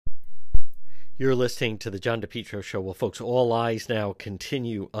You're listening to the John DePietro Show. Well, folks, all eyes now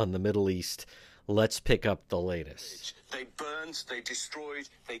continue on the Middle East. Let's pick up the latest. They burned, they destroyed,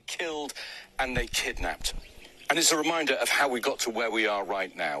 they killed, and they kidnapped. And it's a reminder of how we got to where we are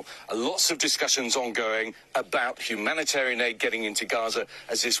right now. Lots of discussions ongoing about humanitarian aid getting into Gaza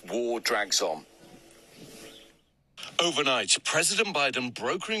as this war drags on. Overnight, President Biden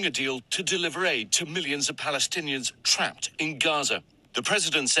brokering a deal to deliver aid to millions of Palestinians trapped in Gaza. The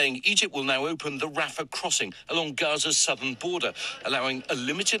president saying Egypt will now open the Rafah crossing along Gaza's southern border, allowing a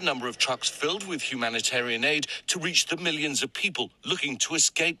limited number of trucks filled with humanitarian aid to reach the millions of people looking to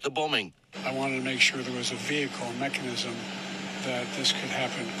escape the bombing. I wanted to make sure there was a vehicle, a mechanism that this could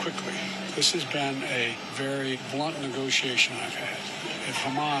happen quickly. This has been a very blunt negotiation I've had. If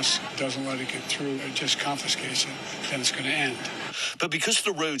Hamas doesn't let it get through, it just confiscates it, then it's going to end. But because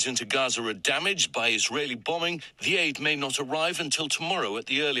the roads into Gaza are damaged by Israeli bombing, the aid may not arrive until tomorrow at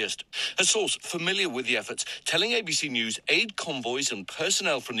the earliest. A source familiar with the efforts telling ABC News aid convoys and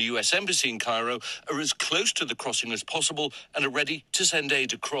personnel from the U.S. Embassy in Cairo are as close to the crossing as possible and are ready to send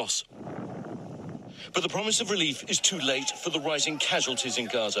aid across. But the promise of relief is too late for the rising casualties in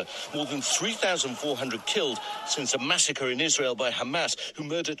Gaza. More than 3,400 killed since a massacre in Israel by Hamas, who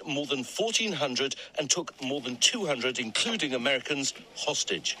murdered more than 1,400 and took more than 200, including Americans,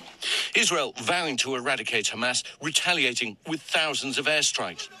 hostage. Israel vowing to eradicate Hamas, retaliating with thousands of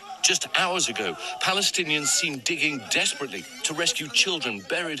airstrikes. Just hours ago, Palestinians seen digging desperately to rescue children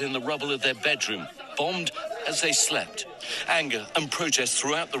buried in the rubble of their bedroom, bombed as they slept. Anger and protests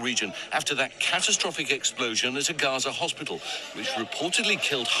throughout the region after that catastrophic explosion at a Gaza hospital, which reportedly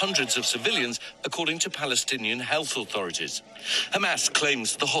killed hundreds of civilians, according to Palestinian health authorities. Hamas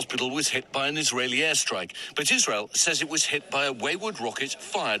claims the hospital was hit by an Israeli airstrike, but Israel says it was hit by a wayward rocket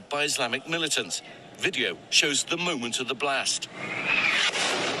fired by Islamic militants. Video shows the moment of the blast.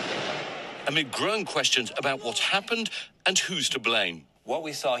 Amid growing questions about what happened and who's to blame. What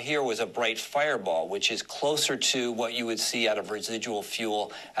we saw here was a bright fireball, which is closer to what you would see out of residual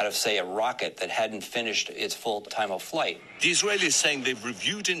fuel out of, say, a rocket that hadn't finished its full time of flight. The Israelis saying they've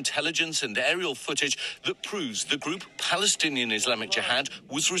reviewed intelligence and aerial footage that proves the group Palestinian Islamic Jihad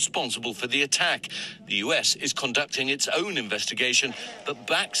was responsible for the attack. The U.S. is conducting its own investigation, but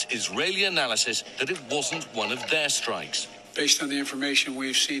backs Israeli analysis that it wasn't one of their strikes. Based on the information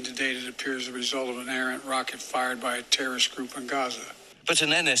we've seen to date, it appears the result of an errant rocket fired by a terrorist group in Gaza. But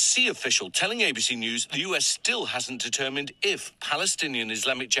an NSC official telling ABC News the U.S. still hasn't determined if Palestinian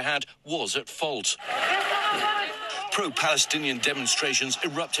Islamic Jihad was at fault. Pro-Palestinian demonstrations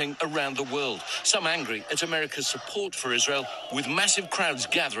erupting around the world, some angry at America's support for Israel, with massive crowds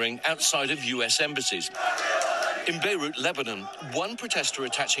gathering outside of U.S. embassies. In Beirut, Lebanon, one protester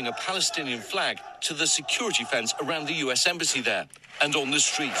attaching a Palestinian flag to the security fence around the U.S. embassy there and on the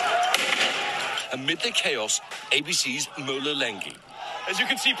street. Amid the chaos, ABC's Mola Lenghi. As you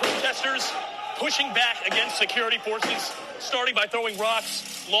can see, protesters pushing back against security forces, starting by throwing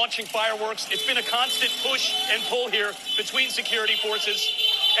rocks, launching fireworks. It's been a constant push and pull here between security forces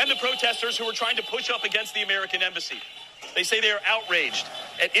and the protesters who are trying to push up against the American embassy. They say they are outraged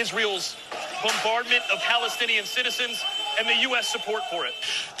at Israel's bombardment of Palestinian citizens and the U.S. support for it.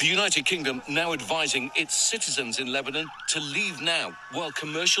 The United Kingdom now advising its citizens in Lebanon to leave now while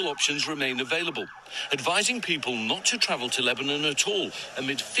commercial options remain available, advising people not to travel to Lebanon at all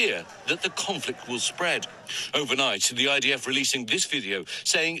amid fear that the conflict will spread. Overnight, the IDF releasing this video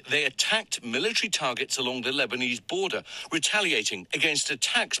saying they attacked military targets along the Lebanese border, retaliating against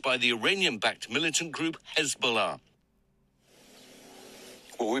attacks by the Iranian-backed militant group Hezbollah.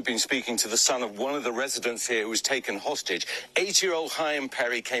 Well, we've been speaking to the son of one of the residents here who was taken hostage. 8-year-old Chaim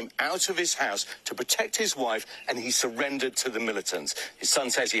Perry came out of his house to protect his wife, and he surrendered to the militants. His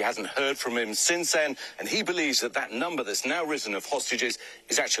son says he hasn't heard from him since then, and he believes that that number that's now risen of hostages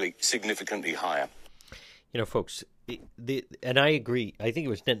is actually significantly higher. You know, folks, and I agree. I think it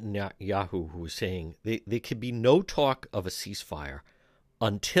was Netanyahu who was saying there could be no talk of a ceasefire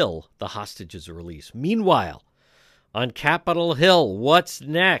until the hostages are released. Meanwhile, on Capitol Hill, what's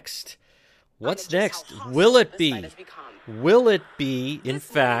next? What's next? Will it be, in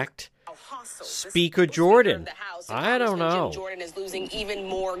fact, Speaker Jordan? I don't know. Jim Jordan is losing even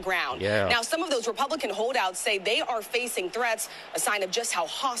more ground. Yeah. Now, some of those Republican holdouts say they are facing threats, a sign of just how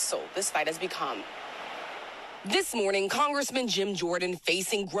hostile this fight has become. This morning, Congressman Jim Jordan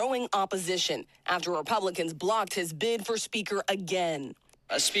facing growing opposition after Republicans blocked his bid for Speaker again.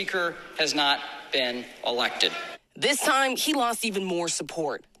 A Speaker has not been elected. This time, he lost even more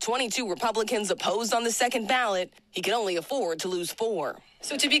support. 22 Republicans opposed on the second ballot. He could only afford to lose 4.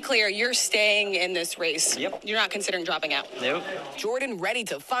 So to be clear, you're staying in this race. Yep. You're not considering dropping out. Nope. Jordan ready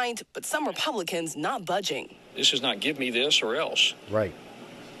to fight, but some Republicans not budging. This is not give me this or else. Right.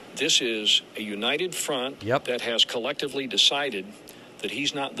 This is a united front that has collectively decided that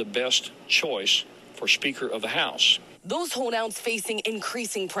he's not the best choice for Speaker of the House. Those holdouts facing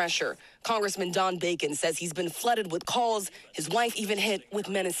increasing pressure. Congressman Don Bacon says he's been flooded with calls, his wife even hit with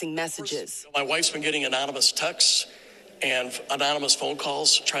menacing messages. My wife's been getting anonymous texts and anonymous phone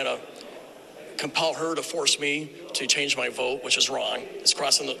calls trying to compel her to force me to change my vote, which is wrong. It's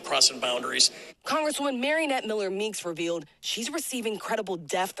crossing boundaries. Congresswoman Mariannette Miller-Meeks revealed she's receiving credible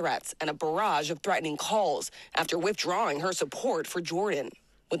death threats and a barrage of threatening calls after withdrawing her support for Jordan.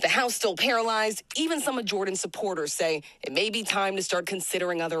 With the House still paralyzed, even some of Jordan's supporters say it may be time to start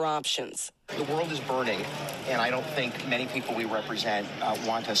considering other options. The world is burning, and I don't think many people we represent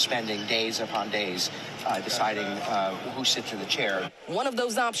want us spending days upon days deciding who sits in the chair. One of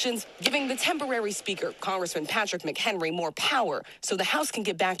those options, giving the temporary speaker, Congressman Patrick McHenry, more power so the House can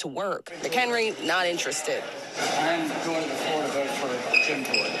get back to work. McHenry, not interested. I'm going to the floor to vote for Jim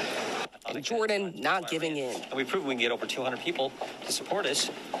Jordan. And Jordan not giving in. And we've proven we can get over 200 people to support us.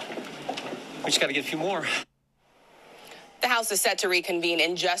 We just got to get a few more. The House is set to reconvene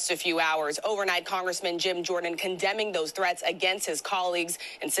in just a few hours. Overnight, Congressman Jim Jordan condemning those threats against his colleagues,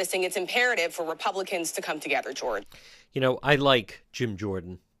 insisting it's imperative for Republicans to come together, Jordan. You know, I like Jim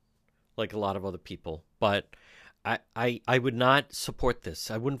Jordan, like a lot of other people, but I would not support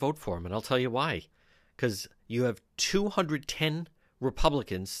this. I wouldn't vote for him, and I'll tell you why. Because you have 210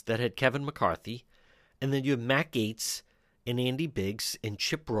 Republicans that had Kevin McCarthy, and then you have Matt Gaetz and Andy Biggs and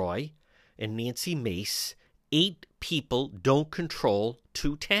Chip Roy and Nancy Mace. 8 people don't control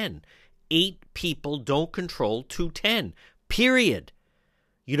 210. 8 people don't control 210. Period.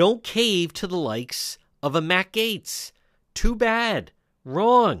 You don't cave to the likes of a Matt Gaetz. Too bad.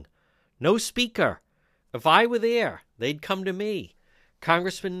 Wrong. No speaker. If I were there, they'd come to me.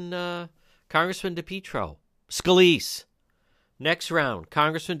 Congressman DePietro. Scalise. Next round,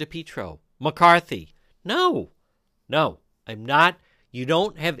 Congressman DePietro. McCarthy. No, I'm not. You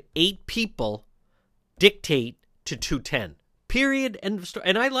don't have 8 people dictate to 210. Period. End of story.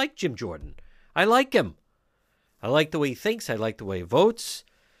 And I like Jim Jordan. I like him. I like the way he thinks. I like the way he votes.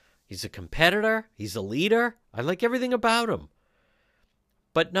 He's a competitor. He's a leader. I like everything about him.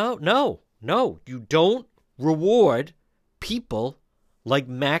 But no. You don't reward people like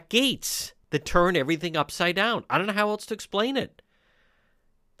Matt Gaetz that turn everything upside down. I don't know how else to explain it.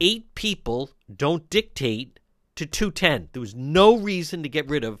 8 people don't dictate to 210. There was no reason to get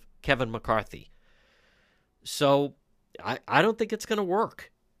rid of Kevin McCarthy. So I don't think it's going to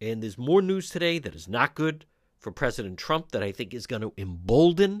work. And there's more news today that is not good for President Trump that I think is going to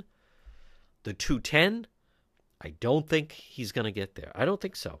embolden the 210. I don't think he's going to get there. I don't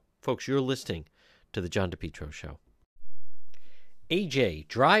think so. Folks, you're listening to The John DePietro Show. AJ,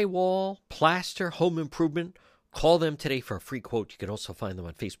 drywall, plaster, home improvement. Call them today for a free quote. You can also find them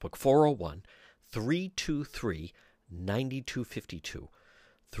on Facebook, 401-323-9252.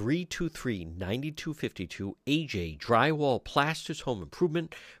 323-9252. AJ, drywall, plasters, home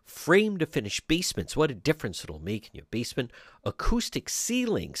improvement, frame to finish basements. What a difference it'll make in your basement. Acoustic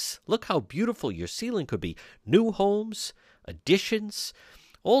ceilings. Look how beautiful your ceiling could be. New homes, additions.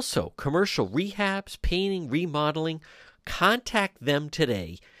 Also, commercial rehabs, painting, remodeling. Contact them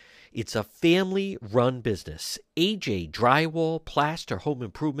today. It's a family-run business. AJ Drywall, Plaster, Home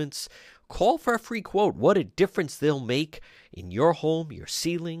Improvements. Call for a free quote. What a difference they'll make in your home, your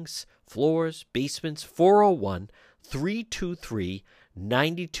ceilings, floors, basements.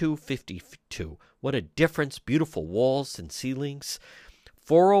 401-323-9252. What a difference. Beautiful walls and ceilings.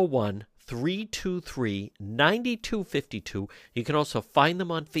 401-323-9252. You can also find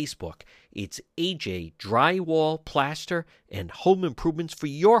them on Facebook. It's AJ Drywall, Plaster, and Home Improvements for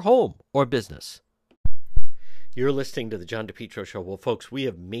your home or business. You're listening to The John DePietro Show. Well, folks, we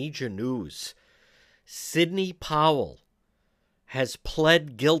have major news. Sidney Powell has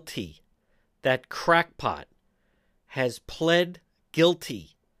pled guilty. That crackpot has pled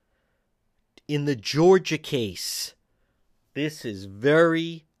guilty in the Georgia case. This is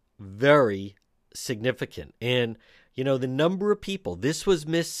very, very significant. And, you know, the number of people, this was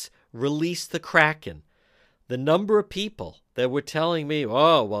Miss Release the Kraken. The number of people that were telling me,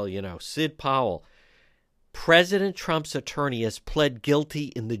 oh, well, you know, Sid Powell, President Trump's attorney has pled guilty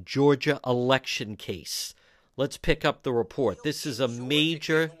in the Georgia election case. Let's pick up the report. This is a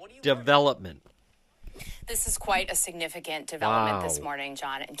major development. This is quite a significant development this morning,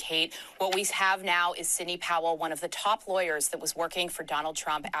 John and Kate. What we have now is Sidney Powell, one of the top lawyers that was working for Donald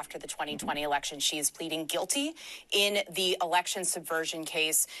Trump after the 2020 election. She is pleading guilty in the election subversion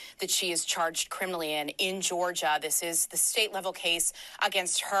case that she is charged criminally in Georgia. This is the state-level case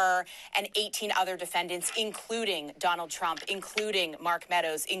against her and 18 other defendants, including Donald Trump, including Mark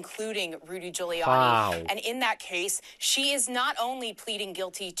Meadows, including Rudy Giuliani. Wow. And in that case, she is not only pleading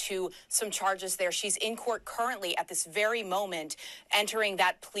guilty to some charges there, she's in court currently at this very moment, entering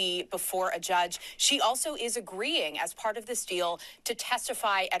that plea before a judge. She also is agreeing, as part of this deal, to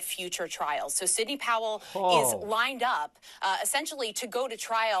testify at future trials. So Sidney Powell is lined up, essentially, to go to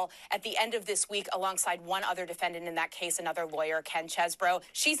trial at the end of this week alongside one other defendant in that case, another lawyer, Ken Chesbro.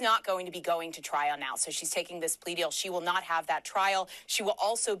 She's not going to be going to trial now, so she's taking this plea deal. She will not have that trial. She will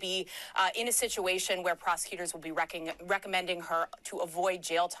also be in a situation where prosecutors will be recommending her to avoid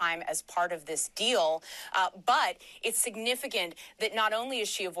jail time as part of this deal. But it's significant that not only is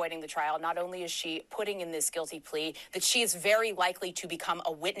she avoiding the trial, not only is she putting in this guilty plea, that she is very likely to become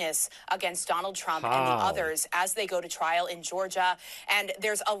a witness against Donald Trump and the others as they go to trial in Georgia. And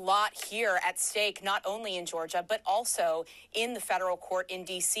there's a lot here at stake, not only in Georgia, but also in the federal court in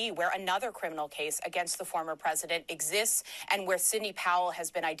D.C., where another criminal case against the former president exists and where Sidney Powell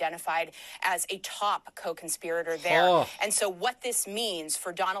has been identified as a top co-conspirator there. And so what this means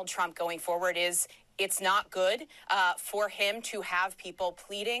for Donald Trump going forward is it's not good for him to have people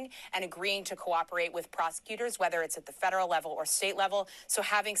pleading and agreeing to cooperate with prosecutors, whether it's at the federal level or state level. So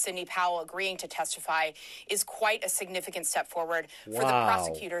having Sidney Powell agreeing to testify is quite a significant step forward for the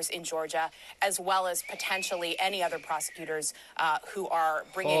prosecutors in Georgia, as well as potentially any other prosecutors who are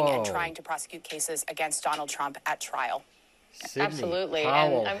bringing and trying to prosecute cases against Donald Trump at trial. Sidney Absolutely.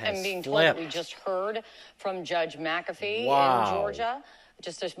 Powell And I'm being told flipped. that we just heard from Judge McAfee in Georgia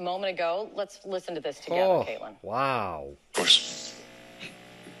just a moment ago. Let's listen to this together, Caitlin. Wow. Of course.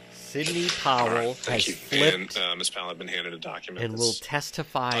 Sidney Powell has flipped and Ms. Powell had been handed a document and will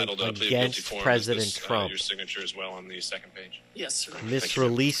testify titled, plea of guilty against form. President Is this, Trump. your signature as well on the second page? Yes, sir.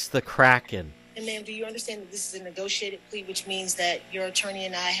 Misrelease the Kraken. And ma'am, do you understand that this is a negotiated plea, which means that your attorney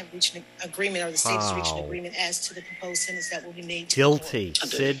and I have reached an agreement, or the state has reached an agreement as to the proposed sentence that will be made to Guilty. the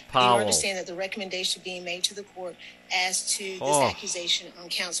court? Sid Do you Powell. understand that the recommendation being made to the court as to this accusation on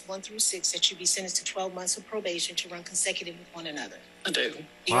counts 1 through 6 that you be sentenced to 12 months of probation to run consecutive with one another? I do. Do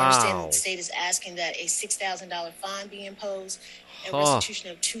you understand that the state is asking that a $6,000 fine be imposed, a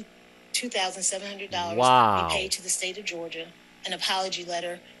restitution of $2,700 be paid to the state of Georgia, an apology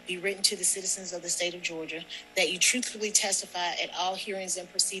letter be written to the citizens of the state of Georgia, that you truthfully testify at all hearings and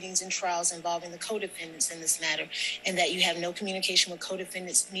proceedings and trials involving the co-defendants in this matter, and that you have no communication with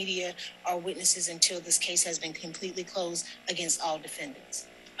co-defendants, media, or witnesses until this case has been completely closed against all defendants?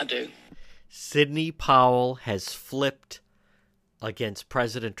 I do. Sidney Powell has flipped against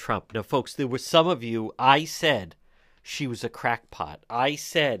President Trump. Now, folks, there were some of you, I said she was a crackpot. I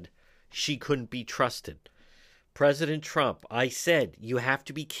said she couldn't be trusted. President Trump, I said you have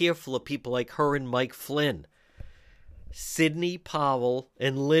to be careful of people like her and Mike Flynn. Sidney Powell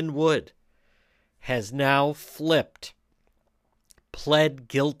and Lynn Wood has now flipped, pled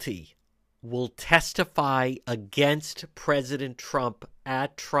guilty, will testify against President Trump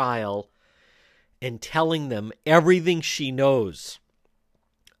at trial, and telling them everything she knows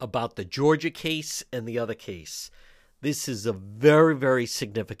about the Georgia case and the other case. This is a very, very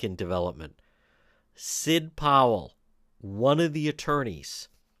significant development. Sid Powell, one of the attorneys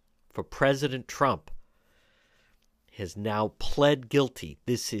for President Trump, has now pled guilty.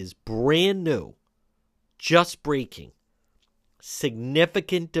 This is brand new, just breaking,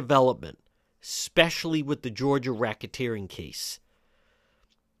 significant development, especially with the Georgia racketeering case.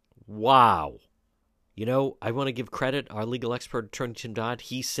 Wow. You know, I want to give credit. Our legal expert, Attorney Tim Dodd,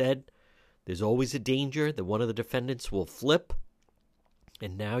 he said there's always a danger that one of the defendants will flip,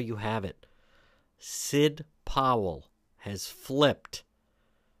 and now you have it. Sid Powell has flipped,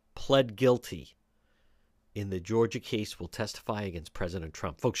 pled guilty in the Georgia case, will testify against President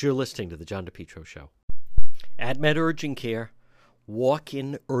Trump. Folks, you're listening to The John DePietro Show. AdMed Urgent Care,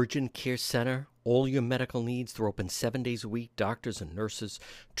 walk-in urgent care center. All your medical needs. They're open 7 days a week. Doctors and nurses.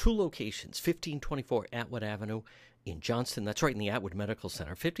 2 locations, 1524 Atwood Avenue in Johnston. That's right in the Atwood Medical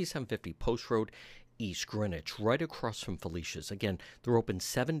Center. 5750 Post Road, East Greenwich, right across from Felicia's. Again, they're open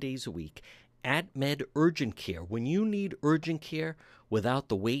 7 days a week. AtMed Urgent Care. When you need urgent care without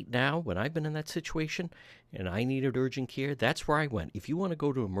the wait now, when I've been in that situation and I needed urgent care, that's where I went. If you want to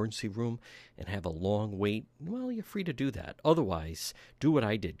go to an emergency room and have a long wait, well, you're free to do that. Otherwise, do what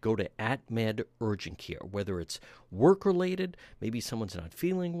I did. Go to AtMed Urgent Care, whether it's work-related, maybe someone's not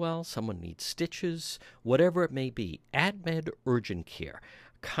feeling well, someone needs stitches, whatever it may be. AtMed Urgent Care,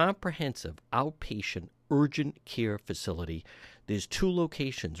 comprehensive outpatient urgent care facility. There's 2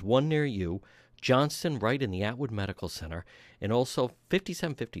 locations, one near you, Johnston, right in the Atwood Medical Center, and also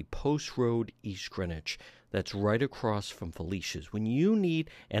 5750 Post Road, East Greenwich. That's right across from Felicia's. When you need,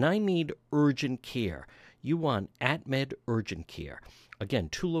 and I need urgent care, you want AtMed Urgent Care. Again,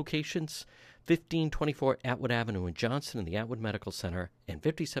 2 locations, 1524 Atwood Avenue in Johnston in the Atwood Medical Center, and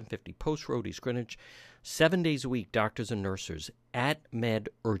 5750 Post Road, East Greenwich. 7 days a week, doctors and nurses. AtMed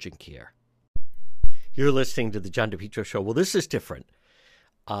Urgent Care. You're listening to the John DePietro Show. Well, this is different.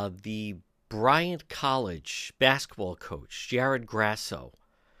 The Bryant College basketball coach, Jared Grasso.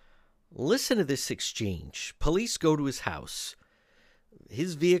 Listen to this exchange. Police go to his house.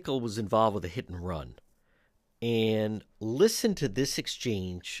 His vehicle was involved with a hit and run. And listen to this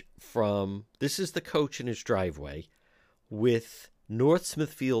exchange from, this is the coach in his driveway, with North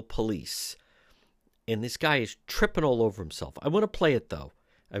Smithfield police. And this guy is tripping all over himself. I want to play it, though.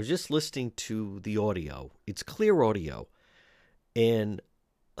 I was just listening to the audio. It's clear audio. And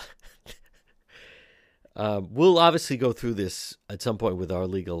we'll obviously go through this at some point with our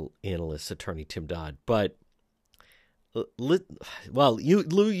legal analyst, attorney Tim Dodd. But, well, you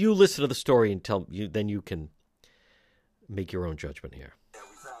listen to the story and tell you, then you can make your own judgment here. Yeah,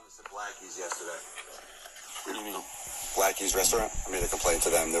 we found this at Blackie's yesterday. What do you mean? Blackie's restaurant. I made a complaint to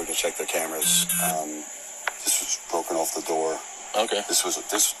them. They were going to check their cameras. This was broken off the door. Okay.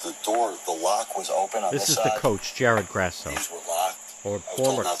 The door, the lock was open on this this side. This is the coach, Jared Grasso. These were locked. Or I was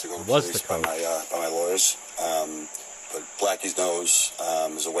former, told not to go to was police the coach. by my lawyers. But Blackie's knows,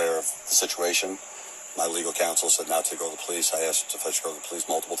 is aware of the situation. My legal counsel said not to go to the police. I asked if I should go to the police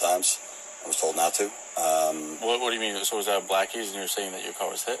multiple times. I was told not to. What do you mean? So was that Blackie's and you're saying that your car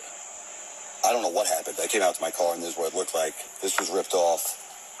was hit? I don't know what happened. I came out to my car and this is what it looked like. This was ripped off.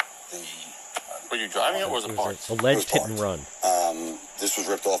 Were you driving it or was it parked? Alleged hit and run. This was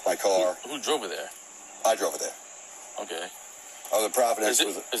ripped off my car. Who drove it there? I drove it there. Okay. Oh, the Providence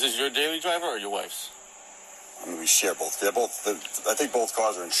is this your daily driver or your wife's? I mean, we share both. They're both. I think both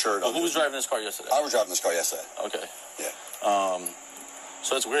cars are insured. Well, who was driving this car yesterday? I was driving this car yesterday. Okay. Yeah.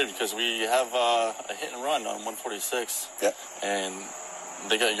 So it's weird because we have a hit and run on 146. Yeah. And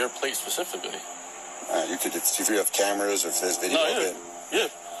they got your plate specifically. You could, if you have cameras or if there's video of it. Yeah.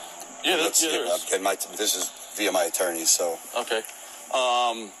 Yeah, there is. This is via my attorney, so. Okay.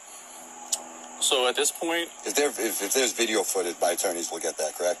 So at this point, if there's video footage, my attorneys will get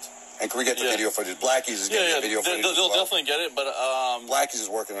that, correct? And can we get the video footage? Blackie's is getting the video footage. They'll definitely get it, but Blackie's is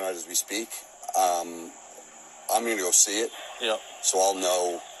working on it as we speak. I'm going to go see it. Yeah. So I'll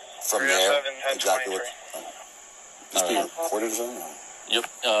know from there exactly what. Is being recorded or something? Yep.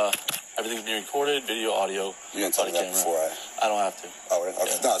 Everything's being recorded, video, audio. You didn't tell me that before. I don't have to. Oh, really?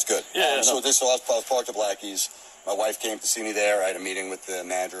 Okay. Yeah. No, it's good. Yeah. So I was parked at Blackie's. My wife came to see me there. I had a meeting with the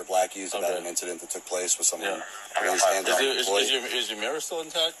manager of Blackie's about an incident that took place with someone. Yeah. Is your mirror still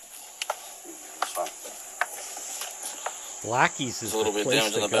intact? It's fine. Blackie's is a little bit place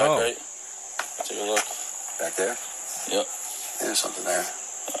damage to on the go. back, right? Take a look. Back there? Yep. There's something there.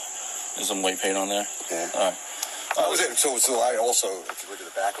 There's some white paint on there. Yeah. All right. So I also, if you look at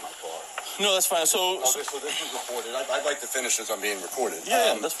the back of my car. No, that's fine. So this was recorded. I'd like to finish as I'm being recorded.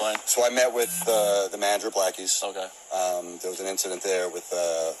 Yeah, that's fine. So I met with the manager of Blackie's. Okay. There was an incident there with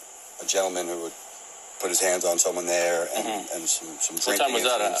a gentleman who would put his hands on someone there and some drinking. What time was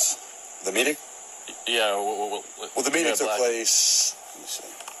that at? The meeting? Yeah. Well, the meeting took place. Let me see.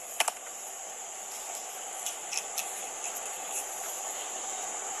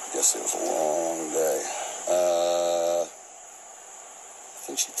 Yes, it was a long day. I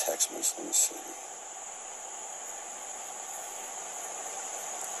think she texted me, so let me see.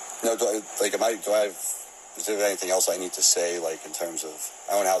 No, is there anything else I need to say, like, in terms of,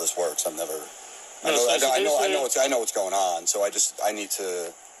 I don't know how this works, I know what's going on, so I need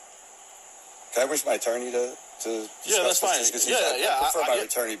to, can I wish my attorney to yeah, that's fine. I prefer my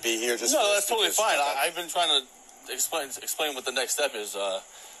attorney be here. No, that's totally fine. I've been trying to explain what the next step is.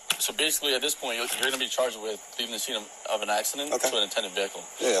 So basically, at this point, you're going to be charged with leaving the scene of an accident to an intended vehicle.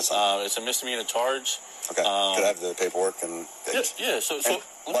 Yeah, that's fine. It's a misdemeanor charge. Okay. Could I have the paperwork and? Yeah. So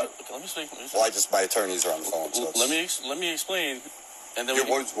let me speak. Well, my attorneys are on the phone. So let me explain, and then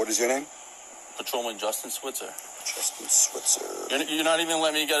what is your name? Patrolman Justin Switzer. Justin Switzer. You're not even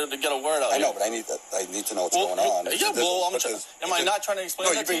letting me get a word out. I know, but I need to know what's going on. Am I not trying to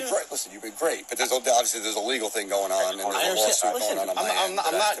explain that to you? Listen, you've been great, but obviously there's a legal thing going on, and there's a lawsuit going on my end.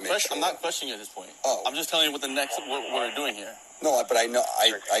 I'm not questioning you at this point. Oh. I'm just telling you what we're doing here. No, but I know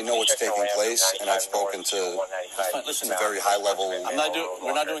what's taking place, and I've spoken to listen, a very high level.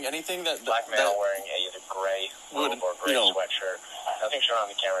 We're not doing anything that wearing either gray would sweatshirt. Nothing shown on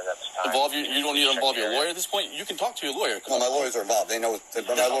the cameras at this time. You don't need to involve your lawyer at this point. You can talk to your lawyer. No, my lawyers are involved. They know.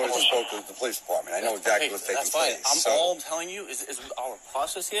 My lawyers spoke to the police department. I know exactly what's taking place. All I'm telling you is our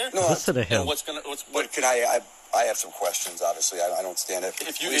process here. No, listen to him. But can I have some questions? Obviously, I don't stand it.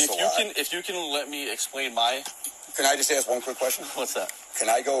 If you can let me explain my. Can I just ask one quick question? What's that? Can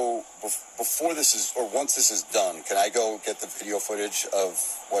I go before this is, or once this is done? Can I go get the video footage of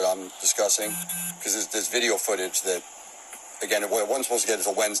what I'm discussing? Because there's video footage that. Again, what I wasn't supposed to get is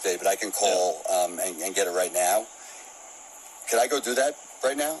a Wednesday, but I can call and get it right now. Can I go do that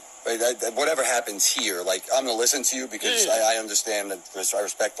right now? Whatever happens here, like, I'm going to listen to you because I understand that I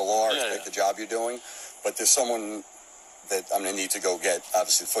respect the law, I respect the job you're doing, but there's someone that I'm going to need to go get,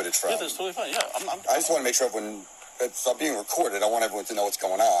 obviously, footage from. Yeah, that's totally fine, I just want to make sure everyone... If I'm being recorded, I want everyone to know what's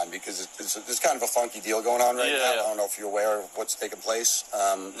going on because there's kind of a funky deal going on right now. I don't know if you're aware of what's taking place.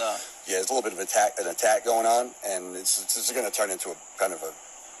 No. Yeah, there's a little bit of an attack going on, and it's going to turn into a kind of a.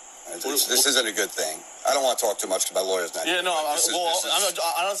 This isn't a good thing. I don't want to talk too much to my lawyers now. Yeah, no. Honestly,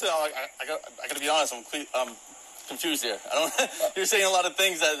 I got to be honest. I'm confused here. You're saying a lot of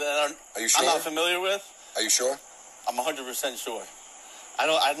things that are you sure? I'm not familiar with. Are you sure? I'm 100% sure.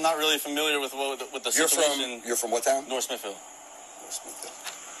 I'm not really familiar with the situation. You're from what town? North Smithfield.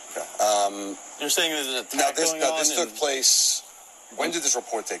 Okay. You're saying there's an attack going on? This took place. When did this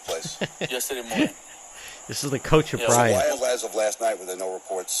report take place? Yesterday morning. This is the coach of Brian. So as of last night, were there no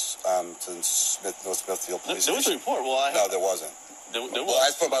reports to North Smithfield Police There was a report. No, there wasn't. There was. Well,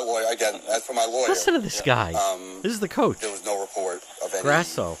 as for my lawyer, Listen to this guy. This is the coach. There was no report of any.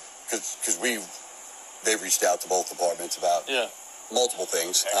 Grasso. Because they reached out to both departments about multiple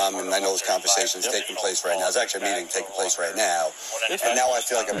things, and I know this conversation is taking place right now. There's actually a meeting taking place right now, and now I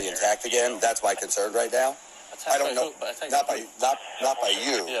feel like I'm being attacked again. That's my concern right now. I don't know, not by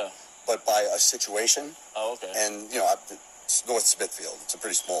you, but by a situation. Oh, okay. And it's North Smithfield. It's a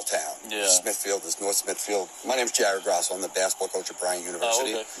pretty small town. Yeah. Smithfield is North Smithfield. My name's Jared Grasso. I'm the basketball coach at Bryant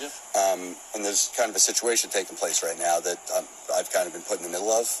University. Oh, okay. Yeah. And there's kind of a situation taking place right now that I've kind of been put in the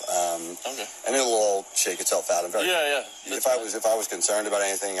middle of. Okay. And it'll all shake itself out. I'm very. Yeah. If I was concerned about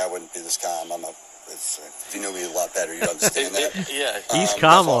anything, I wouldn't be this calm. If you knew me a lot better, you'd understand that. Yeah. He's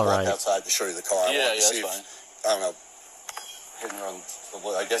calm, all right. I walked outside to show you the car. Yeah, that's fine. I don't know. Hit and runs.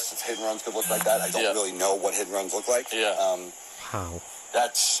 I guess if hit and runs could look like that. I don't really know what hit and runs look like. Yeah. How?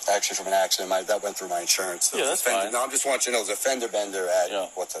 That's actually from an accident. That went through my insurance. That's fine. No, I'm just wanting you to know there's a fender bender at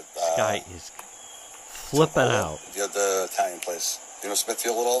this guy is flipping out. The Italian place. You know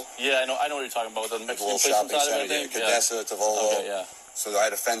Smithfield at all? Yeah, I know what you're talking about. The Mexican place shopping inside center. Cadessa, Tavolo. Okay, yeah. So I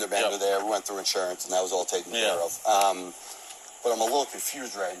had a fender bender there. We went through insurance, and that was all taken care of. But I'm a little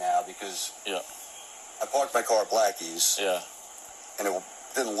confused right now because I parked my car at Blackie's. Yeah. And it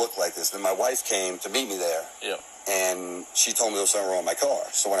didn't look like this. Then my wife came to meet me there. Yeah. And she told me there was something wrong with my car.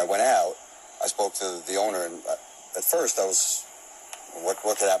 So when I went out, I spoke to the owner, and at first I was, what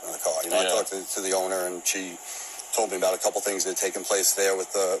could happen to the car? I talked to the owner, and she told me about a couple things that had taken place there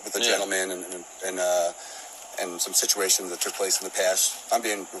with the gentleman and some situations that took place in the past. I'm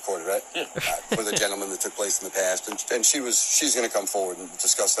being recorded, right? Yeah. With a gentleman that took place in the past, and she's going to come forward and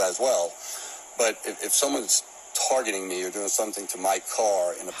discuss that as well. But if someone's targeting me or doing something to my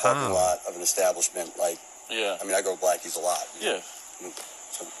car in a parking lot of an establishment, like, I mean, I go to Blackie's a lot. Yeah.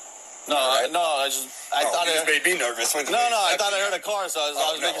 So, I thought it made me nervous. I thought I heard a car, so I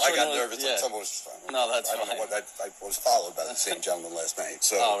was making sure. I got nervous. Like someone was. No, that's fine. I was followed by the same gentleman last night.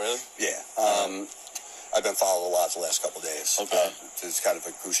 So. Oh, really? Yeah. I've been followed a lot the last couple of days. Okay. There's kind of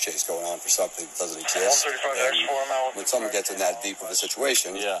a goose chase going on for something that doesn't exist. And when someone gets in that deep of a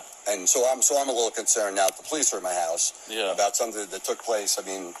situation, and so I'm a little concerned now that the police are in my house about something that took place. I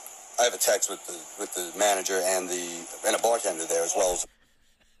mean, I have a text with the manager and a bartender there as well.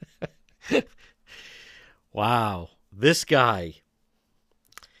 Wow, this guy.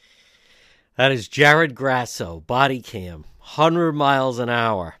 That is Jared Grasso, body cam, 100 miles an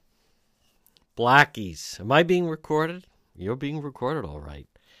hour. Blackie's. Am I being recorded? You're being recorded, all right.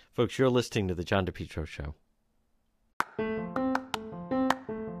 Folks, you're listening to The John DePietro Show.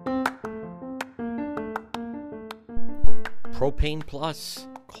 Propane Plus.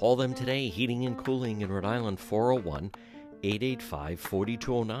 Call them today. Heating and Cooling in Rhode Island,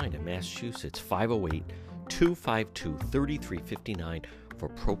 401-885-4209. In Massachusetts, 401-885-252-3359 for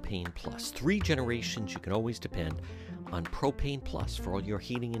Propane Plus. 3 generations you can always depend on Propane Plus for all your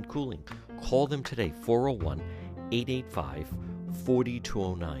heating and cooling. Call them today,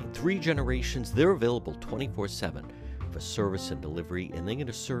 401-885-4209. 3 generations, they're available 24/7 for service and delivery, and they're going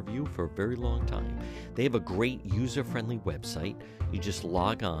to serve you for a very long time. They have a great user-friendly website. You just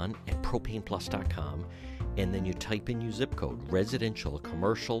log on at propaneplus.com, and then you type in your zip code, residential,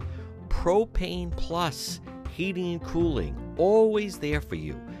 commercial, Propane Plus, heating and cooling, always there for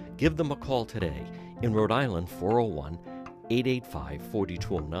you. Give them a call today. In Rhode Island,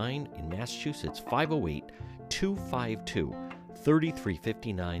 401-885-4209. In Massachusetts,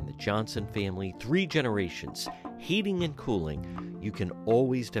 508-252-3359. The Johnson family, 3 generations, heating and cooling. You can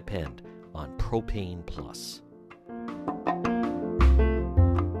always depend on Propane Plus.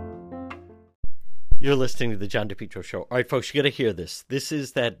 You're listening to the John DePietro Show. All right, folks, you got to hear this. This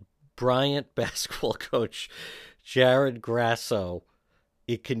is that Bryant basketball coach, Jared Grasso.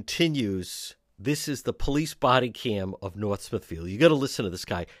 It continues. This is the police body cam of North Smithfield. You got to listen to this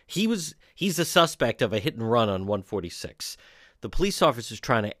guy. He's a suspect of a hit and run on 146. The police officer's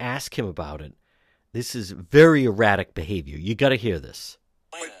trying to ask him about it. This is very erratic behavior. You got to hear this.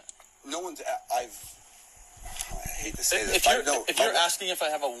 No one's. I hate to say this. If you're asking if I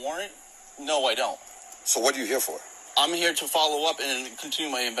have a warrant, no, I don't. So what are you here for? I'm here to follow up and continue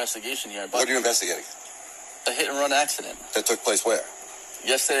my investigation here. But what are you investigating? A hit and run accident. That took place where?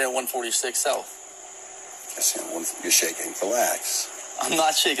 Yesterday at 146 South. You're shaking. Relax. I'm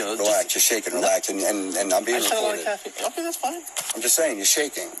not shaking. Relax. You're shaking. Relax. And I'm being recorded. Okay, that's fine. I'm just saying, you're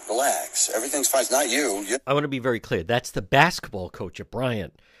shaking. Relax. Everything's fine. It's not you. I want to be very clear. That's the basketball coach at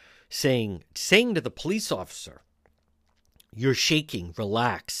Bryant saying to the police officer, you're shaking.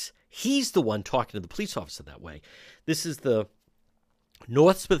 Relax. He's the one talking to the police officer that way. This is the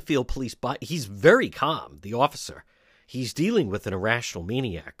North Smithfield police. He's very calm, the officer. He's dealing with an irrational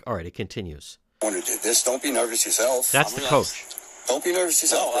maniac. All right, it continues. Want to do this? Don't be nervous yourself. That's the coach. Don't be nervous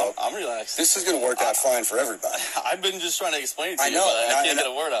yourself, bro. No, I'm relaxed. This is going to work out fine for everybody. I've been just trying to explain it to you, know, but I can't get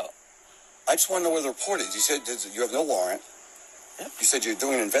a word out. I just want to know where the report is. You said you have no warrant. Yep. You said you're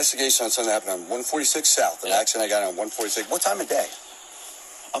doing an investigation on something that happened on 146 South, an accident I got on 146. What time of day?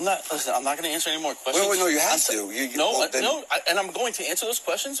 I'm not going to answer any more questions. Wait, no, you have to. And I'm going to answer those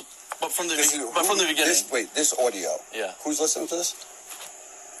questions, but from the beginning. This audio. Yeah. Who's listening to this?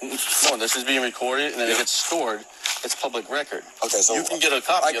 No, this is being recorded, and then it gets stored. It's public record. Okay, so you can get a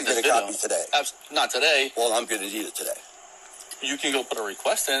copy of this video. I can get a copy today. Not today. Well, I'm going to need it today. You can go put a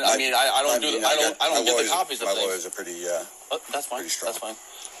request in. I don't get the copies of things. My lawyers are pretty. That's fine. Pretty strong. That's fine.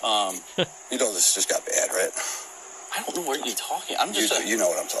 You know this just got bad, right? I don't know what you're talking. I'm just. You know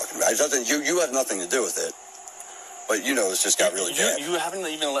what I'm talking about. You have nothing to do with it. But you know this just got really bad. You haven't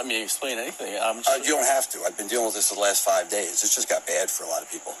even let me explain anything. You don't have to. I've been dealing with this the last 5 days. It's just got bad for a lot of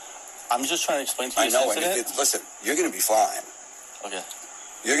people. I'm just trying to explain to you. I know. And listen, you're going to be fine. Okay.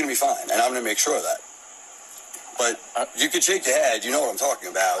 You're going to be fine, and I'm going to make sure of that. But you could shake your head. You know what I'm talking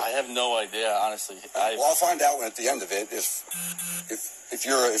about. I have no idea, honestly. Well, I'll find out at the end of it. If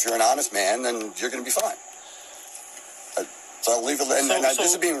you're an honest man, then you're going to be fine. So I'll leave it. This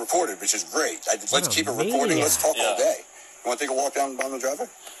is being recorded, which is great. Let's keep it recording. Let's talk all day. You want to take a walk down the driveway?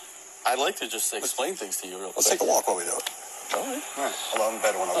 I'd like to just explain things to you real quick. Let's take a walk while we do it. All right. I'm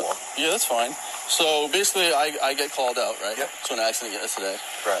better when I walk. Yeah, that's fine. So basically, I get called out, right? Yep. To an accident yesterday.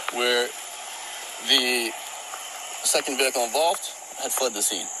 Right. Where the second vehicle involved had fled the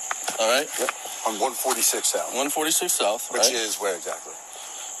scene. All right? Yep. On 146 South. 146 South, right? Which is where exactly?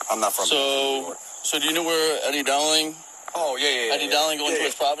 I'm not from New York. So do you know where Eddie Dowling... Oh, yeah. Eddie Dowling going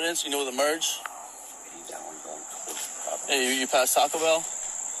towards Providence? You know the merge? Eddie Dowling going towards Providence. Hey, you passed Taco Bell? I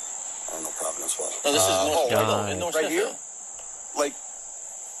don't know Providence well. No, this is North right here? Smithfield. Like,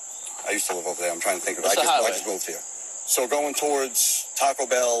 I used to live over there. I'm trying to think of it. I just moved here. So going towards Taco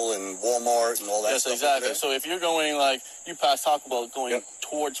Bell and Walmart and all that stuff. Yes, exactly. So if you're going, you pass Taco Bell going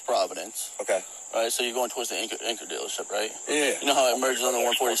towards Providence. Okay. Right, so you're going towards the anchor dealership, right? Yeah. You know how it merges on the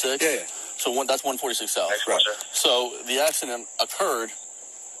 146? Yeah. So that's 146 South. Right. So the accident occurred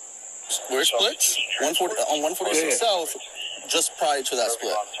where it split? On 146 South, just prior to that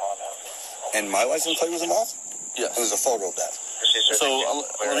split. And my license plate was involved? Yes. There's a photo of that. So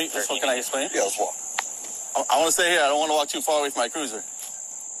can I explain? Yeah, let's walk. I want to stay here. I don't want to walk too far away from my cruiser.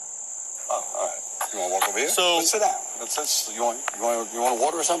 Oh, all right. You want to walk over here? So let's sit down. You want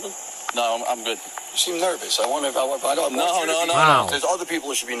water or something? No, I'm good. You seem nervous. I don't. No. Wow. There's other people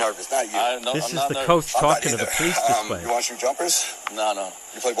who should be nervous, not you. This is the coach talking to the police this way. You want to shoot jumpers? No.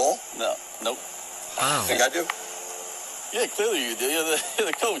 You play ball? No. Nope. Wow. Think I do? Yeah, clearly you do. You're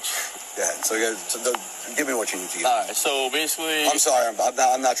the coach. Yeah, so give me what you need to give. All right, so basically... I'm sorry, I'm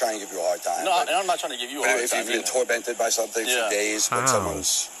not trying to give you a hard time. No, I'm not trying to give you a hard time. If you've been tormented by something for days, when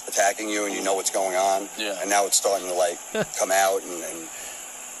someone's attacking you and you know what's going on, and now it's starting to, like, come out, and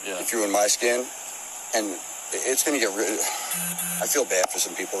if you're in my skin, and it's going to get rid. I feel bad for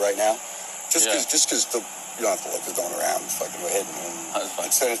some people right now. Just because you don't have to let the going around fucking with it.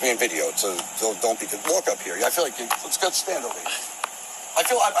 Instead of being videoed, so don't be good. Walk up here. I feel like let's go stand over here. I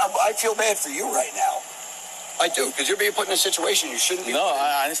feel bad for you right now. I do, because you're being put in a situation you shouldn't be. No,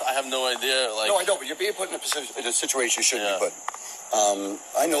 I have no idea. No, I don't. But you're being put in a situation you shouldn't be put in.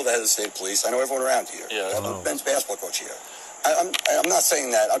 I know the head of the state police. I know everyone around here. Yeah. I'm the men's basketball coach here. I'm not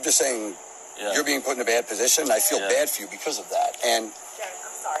saying that. I'm just saying you're being put in a bad position. I feel bad for you because of that. And Jen,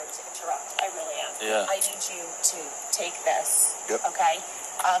 I'm sorry to interrupt. I really am. Yeah. I need you to take this. Yep. Okay?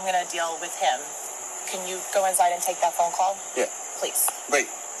 I'm going to deal with him. Can you go inside and take that phone call? Yeah. Please. Wait.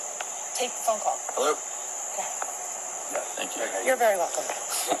 Take the phone call. Hello? Okay. Yeah, thank you. You're very welcome.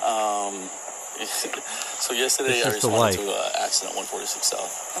 So yesterday I responded to an accident at 146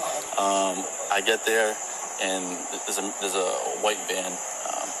 South. I get there, and there's a white van.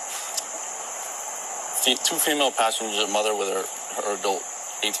 Two female passengers, a mother with her adult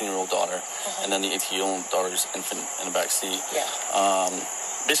 18-year-old daughter, and then the 18-year-old daughter's infant in the back seat. Yeah.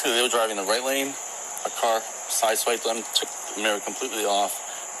 Basically, they were driving the right lane. A car sideswiped them, took the mirror completely off,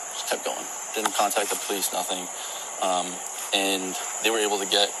 just kept going. Didn't contact the police, nothing. And they were able to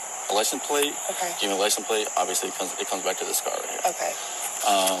get a license plate. Okay. Give me a license plate. Obviously, it comes back to this car right here. Okay.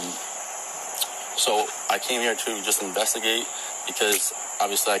 So I came here to just investigate, because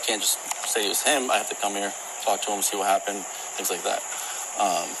obviously I can't just say it was him. I have to come here, talk to him, see what happened, things like that.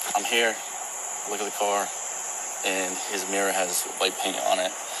 I'm here, look at the car, and his mirror has white paint on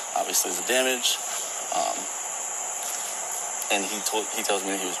it. Obviously, there's a damage. And he tells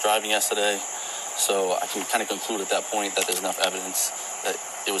me that he was driving yesterday, so I can kind of conclude at that point that there's enough evidence that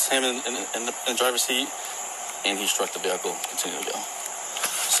it was him in the driver's seat, and he struck the vehicle, continued to go.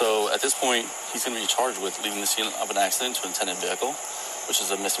 So at this point, he's going to be charged with leaving the scene of an accident to intended vehicle, which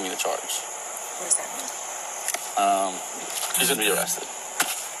is a misdemeanor charge. What does that mean? He's going to be arrested.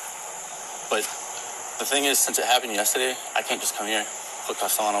 But the thing is, since it happened yesterday, I can't just come here, put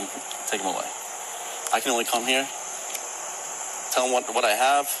cuffs on him, take him away. I can only come here, tell him what I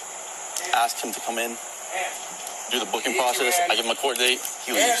have, ask him to come in, do the booking process. I give him a court date,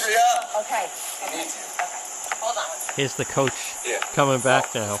 he leaves. Okay. Hold on. Here's the coach coming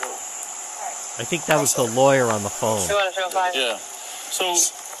back now. I think that was the lawyer on the phone. Yeah. So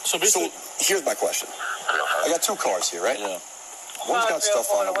basically... So here's my question. I got two cars here, right? Yeah. One's got stuff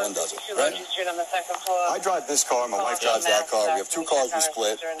on it, one doesn't, right? I drive this car, my wife drives that car. We have two cars, we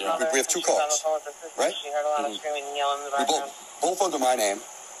split. Yeah. We have two cars, right? Both under my name.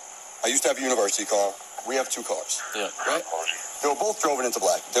 I used to have a university car. We have two cars, right? They were both driven to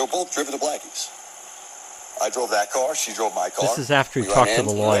Blackies. I drove that car. She drove my car. This is after you talked to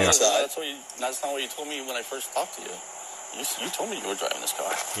the lawyer. That's not what you told me when I first talked to you. You told me you were driving this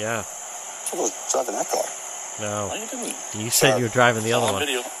car. Yeah. I was driving that car. No. You didn't. You said you were driving the other one.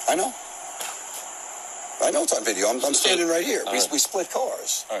 Video. I know it's on video. I'm standing right here. We split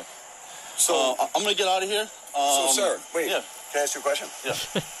cars. All right. So I'm going to get out of here. So, sir, wait. Yeah. Can I ask you a question? Yeah.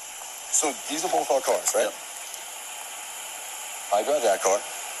 So these are both our cars, right? I drive that car.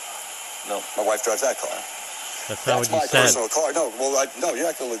 No. My wife drives that car. That's not what you my said. Personal car. No, you're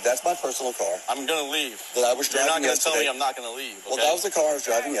not going to leave. That's my personal car. I'm going to leave. That I was driving yesterday. You're not going to tell me I'm not going to leave. Okay? Well, that was the car I was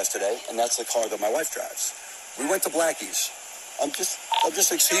driving yesterday, and that's the car that my wife drives. We went to Blackie's. I'm just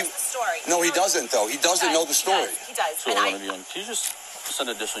the story. No, he doesn't though. He doesn't know the story. He does. So can you just send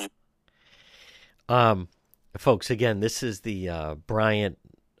additional? Folks, again, this is the Bryant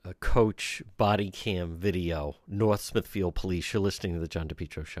coach body cam video. North Smithfield Police. You're listening to the John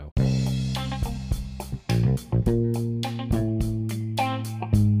DePietro Show.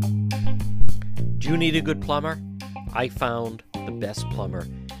 Do you need a good plumber? I found the best plumber,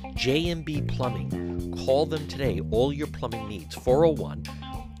 J&B Plumbing. Call them today. All your plumbing needs.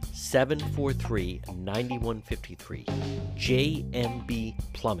 401-743-9153. J&B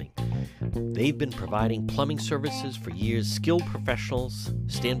Plumbing. They've been providing plumbing services for years. Skilled professionals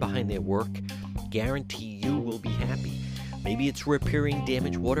stand behind their work. Guarantee you will be happy. Maybe it's repairing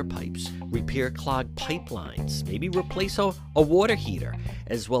damaged water pipes, repair clogged pipelines, maybe replace a water heater,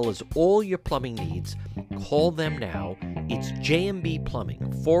 as well as all your plumbing needs. Call them now. It's J&B Plumbing,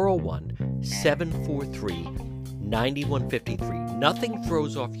 401-743-9153. Nothing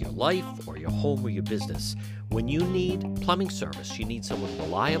throws off your life or your home or your business. When you need plumbing service, you need someone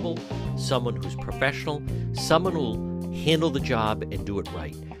reliable, someone who's professional, someone who'll handle the job and do it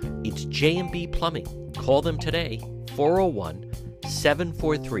right. It's J&B Plumbing. Call them today,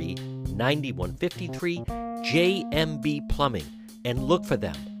 401-743-9153, J&B Plumbing, and look for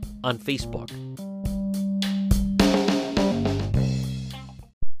them on Facebook.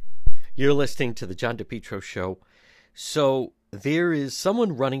 You're listening to the John DePietro Show. So there is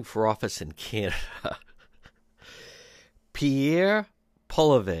someone running for office in Canada, Pierre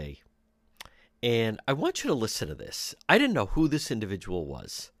Poilievre, and I want you to listen to this. I didn't know who this individual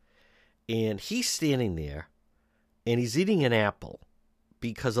was, and he's standing there, and he's eating an apple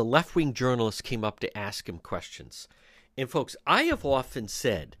because a left-wing journalist came up to ask him questions. And folks, I have often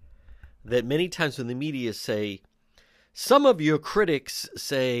said that many times when the media say, some of your critics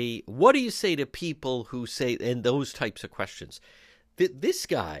say, what do you say to people who say, and those types of questions. This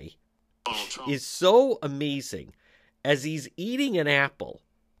guy is so amazing. As he's eating an apple,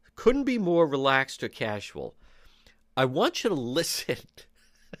 couldn't be more relaxed or casual. I want you to listen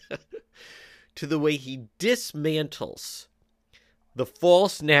to the way he dismantles the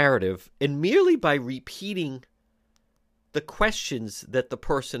false narrative, and merely by repeating the questions that the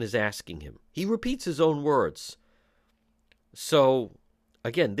person is asking him. He repeats his own words. So,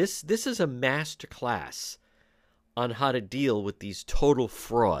 again, this is a master class on how to deal with these total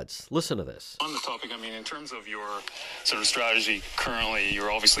frauds. Listen to this. On the topic, I mean, in terms of your sort of strategy currently,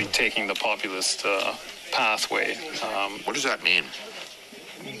 you're obviously taking the populist pathway. What does that mean?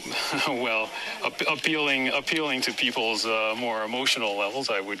 Well, appealing to people's more emotional levels,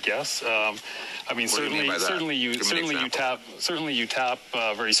 I would guess. I mean, certainly you tap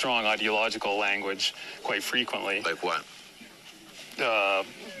very strong ideological language quite frequently. Like what?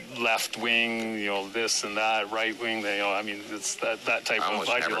 Left wing, this and that, right wing. I mean, it's that type of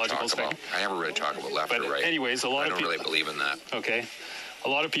ideological stuff. I never really talk about left or right. Anyways, I don't really believe in that. Okay, a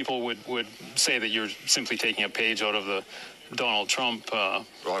lot of people would say that you're simply taking a page out of the Donald Trump book.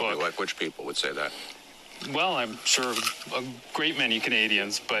 Like which people would say that? Well, I'm sure a great many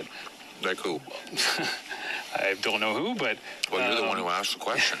Canadians, but like who? I don't know who, but... Well, you're the one who asked the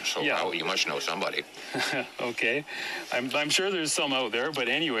question, so yeah. You must know somebody. Okay. I'm sure there's some out there, but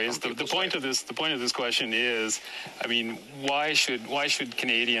anyways, the point of this question is, I mean, why should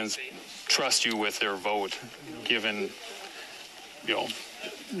Canadians trust you with their vote, given,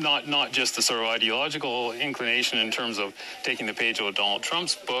 not just the sort of ideological inclination in terms of taking the page out of Donald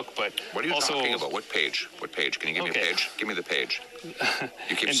Trump's book, but what are you also... talking about? What page? Can you give me a page? Give me the page.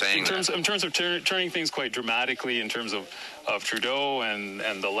 You keep saying that. In terms of turning things quite dramatically in terms of Trudeau and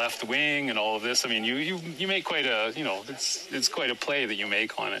the left wing and all of this, I mean, you make quite a, it's quite a play that you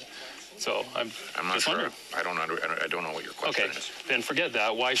make on it. So I'm not sure. I don't know what your question is. Okay, then forget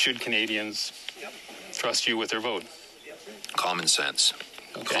that. Why should Canadians trust you with their vote? Common sense.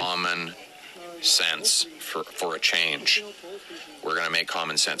 Okay. Common sense for a change. We're going to make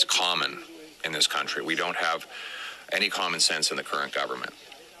common sense common in this country. We don't have any common sense in the current government.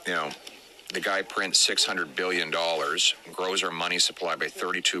 The guy prints $600 billion, grows our money supply by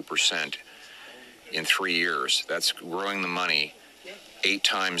 32% in 3 years. That's growing the money 8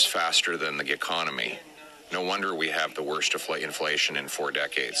 times faster than the economy. No wonder we have the worst inflation in 4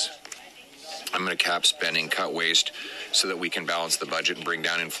 decades. I'm going to cap spending, cut waste, so that we can balance the budget and bring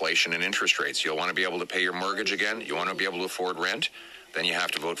down inflation and interest rates. You'll want to be able to pay your mortgage again? You want to be able to afford rent? Then you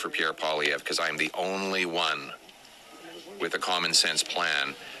have to vote for Pierre Poilievre, because I'm the only one with a common sense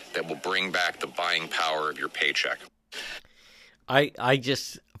plan that will bring back the buying power of your paycheck.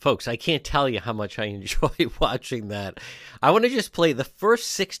 Folks, I can't tell you how much I enjoy watching that. I want to just play the first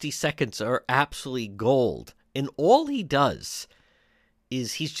 60 seconds are absolutely gold. And all he does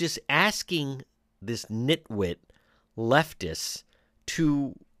is he's just asking this nitwit leftist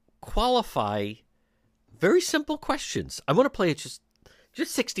to qualify very simple questions. I want to play it just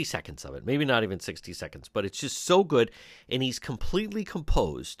 60 seconds of it, maybe not even 60 seconds, but it's just so good, and he's completely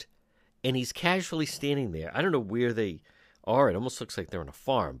composed, and he's casually standing there. I don't know where they are. It almost looks like they're on a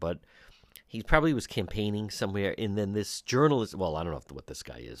farm, but he probably was campaigning somewhere, and then this journalist, well, I don't know what this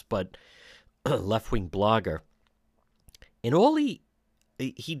guy is, but left-wing blogger, and all he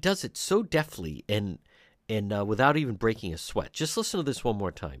does it so deftly and without even breaking a sweat. Just listen to this one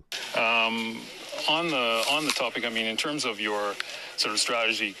more time. On the topic, I mean, in terms of your sort of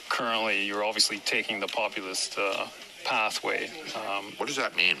strategy currently, you're obviously taking the populist pathway. What does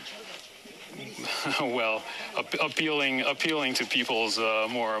that mean? Well, appealing to people's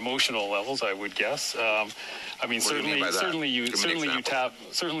more emotional levels, I would guess. I mean, certainly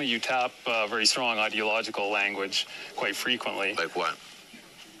you tap very strong ideological language quite frequently. Like what?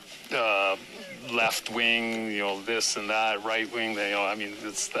 left wing, this and that, right wing. I mean,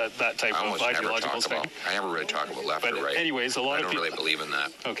 it's that type of ideological thing. I never really talk about left or right. Anyways, I don't really believe in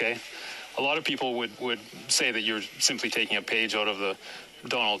that. Okay. A lot of people would say that you're simply taking a page out of the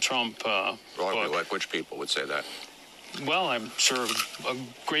Donald Trump book. Like which people would say that? Well, I'm sure a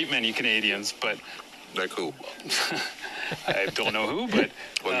great many Canadians, but... Like who? I don't know who, but...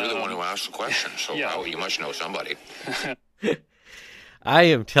 Well, you're the one who asked the question, so you must know somebody. I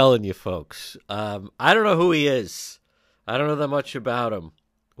am telling you, folks. I don't know who he is. I don't know that much about him.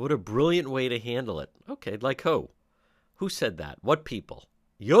 What a brilliant way to handle it. Okay, like who? Who said that? What people?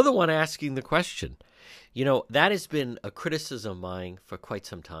 You're the one asking the question. That has been a criticism of mine for quite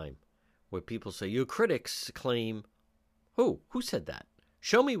some time, where people say, your critics claim... Who? Who said that?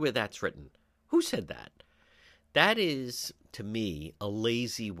 Show me where that's written. Who said that? That is, to me, a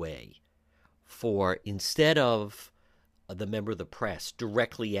lazy way for, instead of the member of the press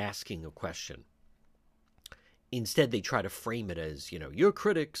directly asking a question, instead they try to frame it as, your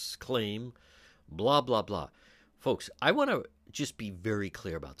critics claim blah, blah, blah. Folks, I want to just be very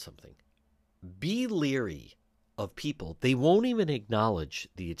clear about something. Be leery of people. They won't even acknowledge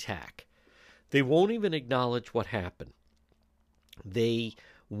the attack. They won't even acknowledge what happened. They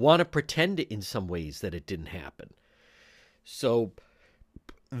want to pretend in some ways that it didn't happen. So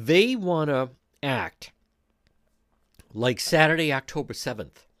they want to act like Saturday, October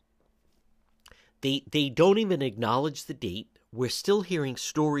 7th. They don't even acknowledge the date. We're still hearing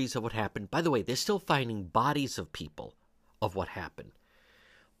stories of what happened. By the way, they're still finding bodies of people of what happened.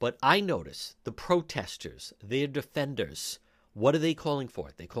 But I notice the protesters, their defenders, what are they calling for?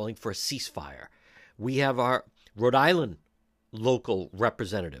 They're calling for a ceasefire. We have our Rhode Island local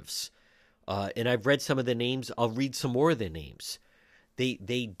representatives, and I've read some of their names. I'll read some more of their names.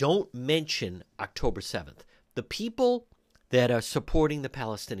 They don't mention October 7th. The people that are supporting the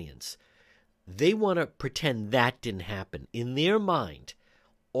Palestinians, they want to pretend that didn't happen. In their mind,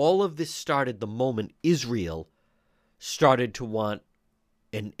 all of this started the moment Israel started to want,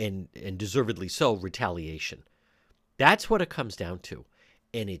 and deservedly so, retaliation. That's what it comes down to.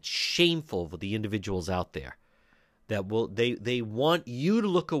 And it's shameful for the individuals out there that they want you to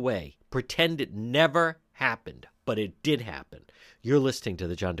look away, pretend it never happened, but it did happen. You're listening to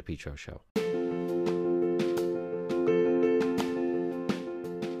The John DePetro Show.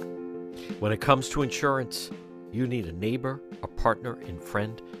 When it comes to insurance, you need a neighbor, a partner, and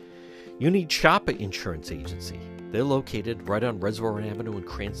friend. You need Chapa Insurance Agency. They're located right on Reservoir Avenue in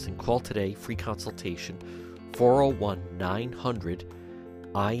Cranston. Call today, free consultation,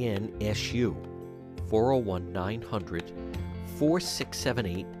 401-900-INSU.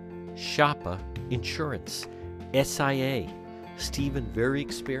 401-900-4678. Chapa Insurance. SIA. Stephen, very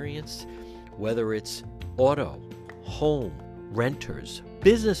experienced, whether it's auto, home, renters,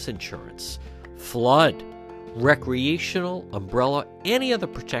 business insurance, flood, recreational, umbrella, any other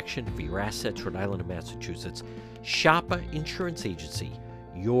protection for your assets, Rhode Island and Massachusetts. Chapa Insurance Agency,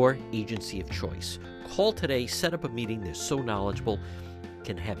 your agency of choice. Call today, set up a meeting. They're so knowledgeable,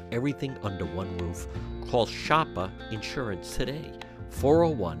 can have everything under one roof. Call Chapa Insurance today,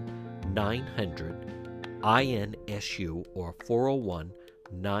 401-900-INSU or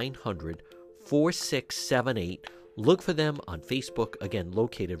 401-900-4678. Look for them on Facebook, again,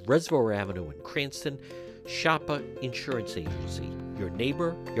 located Reservoir Avenue in Cranston. Chapa Insurance Agency, your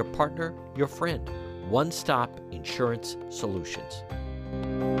neighbor, your partner, your friend. One-stop insurance solutions.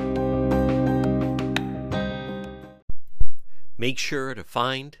 Make sure to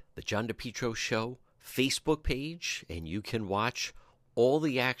find the John DePetro Show Facebook page, and you can watch all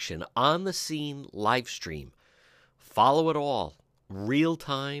the action on the scene live stream. Follow it all, real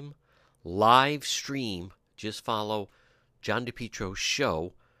time, live stream. Just follow John DePetro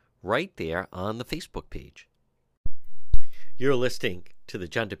Show right there on the Facebook page. You're listening to the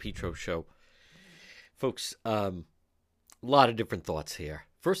John DePetro Show. Folks, a lot of different thoughts here.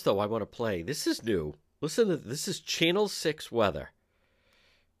 First, though, I want to play. This is new. Listen to this. Is Channel 6 weather.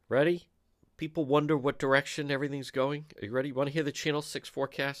 Ready? People wonder what direction everything's going. Are you ready? You want to hear the Channel 6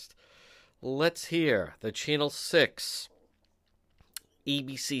 forecast? Let's hear the Channel 6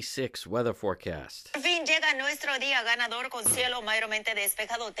 ABC 6 weather forecast. Por fin llega nuestro día ganador con cielo mayormente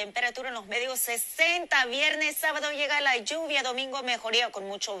despejado, temperatura en los medios 60, viernes, sábado llega la lluvia, domingo mejoría con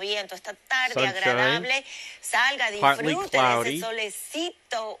mucho viento, esta tarde Sunshine, agradable, salga, disfrute de ese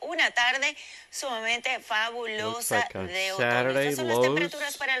solecito, una tarde sumamente fabulosa de otoño. Estas son las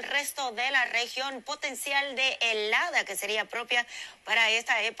temperaturas para el resto de la región, potencial de helada que sería propia para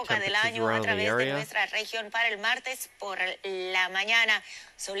esta época del año a través de nuestra región para el martes por la mañana.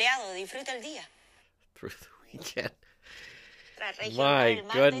 Soleado, disfruta el día. Through the weekend. My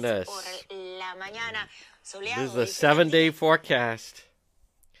goodness. This is a 7-day forecast.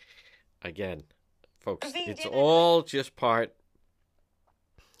 Again, folks, it's all just part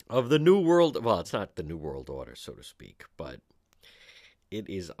of the new world. Well, it's not the new world order, so to speak, but it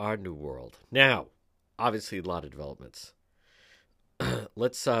is our new world. Now, obviously, a lot of developments.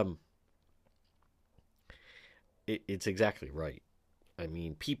 Let's, it's exactly right. I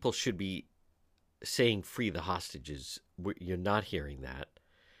mean, people should be saying free the hostages. You're not hearing that.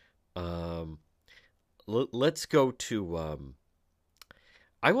 Let's go to,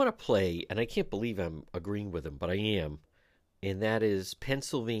 I want to play, and I can't believe I'm agreeing with him, but I am, and that is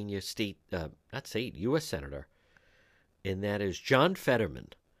Pennsylvania U.S. Senator, and that is John Fetterman.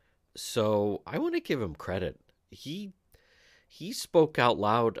 So I want to give him credit. He spoke out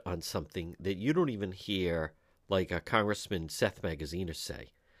loud on something that you don't even hear, like a Congressman Seth Magaziner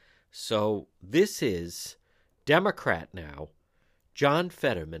say. So this is Democrat now, John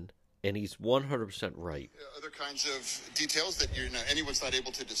Fetterman, and he's 100% right. Other kinds of details that anyone's not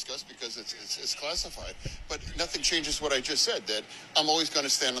able to discuss because it's classified. But nothing changes what I just said, that I'm always going to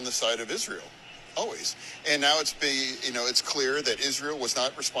stand on the side of Israel. Always. And now it's clear that Israel was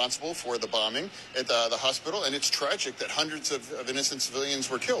not responsible for the bombing at the hospital, and it's tragic that hundreds of innocent civilians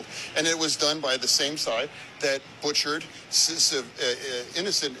were killed. And it was done by the same side that butchered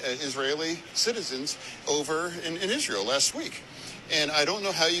innocent Israeli citizens over in Israel last week. And I don't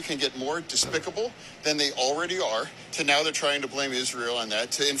know how you can get more despicable than they already are, to now they're trying to blame Israel on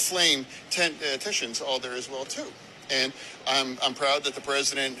that, to inflame tensions all there as well, too. And I'm proud that the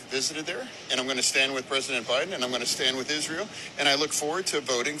president visited there, and I'm going to stand with President Biden, and I'm going to stand with Israel. And I look forward to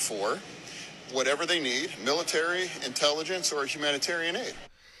voting for whatever they need, military, intelligence, or humanitarian aid.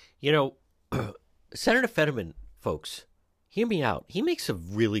 You know, Senator Fetterman, folks, hear me out. He makes a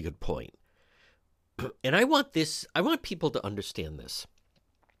really good point. And I want people to understand this.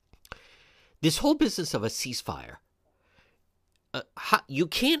 This whole business of a ceasefire, you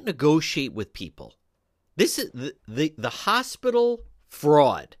can't negotiate with people. This is the hospital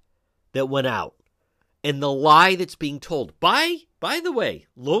fraud that went out, and the lie that's being told by the way,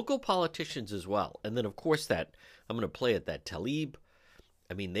 local politicians as well. And then, of course, that I'm going to play it, that Tlaib.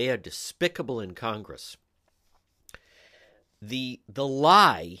 I mean, they are despicable in Congress. The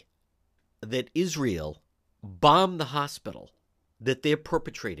lie that Israel bombed the hospital that they're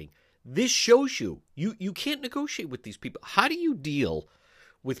perpetrating. This shows you can't negotiate with these people. How do you deal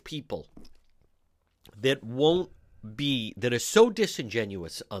with people that are so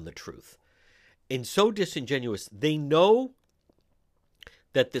disingenuous on the truth, and so disingenuous they know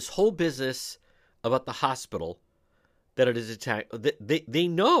that this whole business about the hospital, that it is attacked, they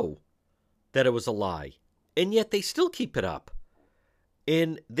know that it was a lie, and yet they still keep it up.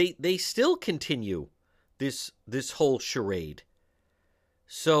 And they still continue this whole charade.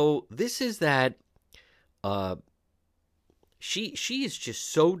 So this is that she is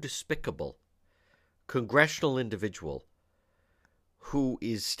just so despicable, congressional individual who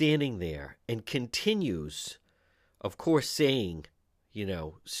is standing there and continues, of course, saying, we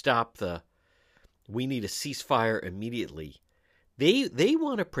need a ceasefire immediately. They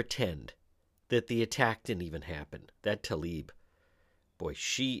want to pretend that the attack didn't even happen. That Tlaib. Boy,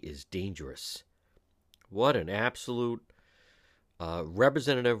 she is dangerous. What an absolute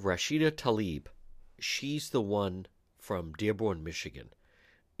Representative Rashida Tlaib. She's the one from Dearborn, Michigan.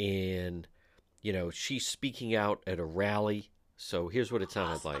 And, she's speaking out at a rally. So here's what it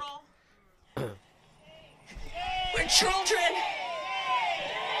sounded like. We're children.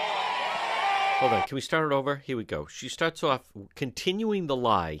 Hold on. Can we start it over? Here we go. She starts off continuing the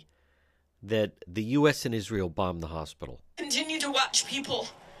lie that the U.S. and Israel bombed the hospital. Continue to watch people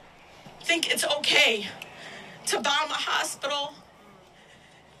think it's okay to bomb a hospital.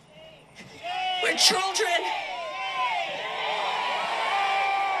 We're children.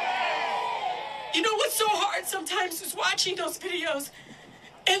 You know what's so hard sometimes is watching those videos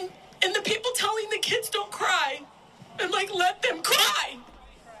and the people telling the kids don't cry. And let them cry.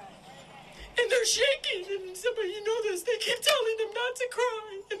 And they're shaking, and somebody, they keep telling them not to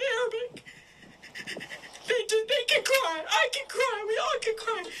cry in Arabic. They can cry. I can cry. We all can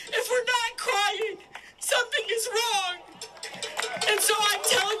cry. If we're not crying, something is wrong. And so I'm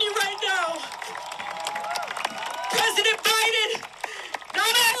telling you right now, President Biden,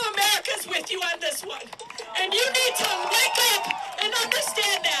 not all America's with you on this one. And you need to wake up and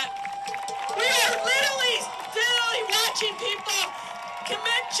understand that. We are literally watching people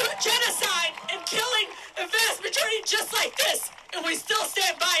commit genocide and killing a vast majority just like this. And we still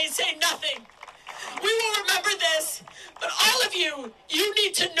stand by and say nothing. We will remember this, but all of you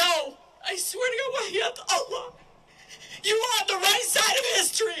need to know, I swear to God, Allah, You are on the right side of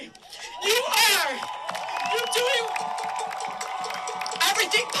history. You are. You're doing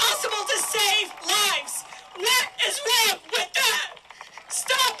everything possible to save lives. What is wrong with that?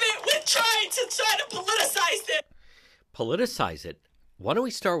 Stop it with trying to politicize it. Politicize it? Why don't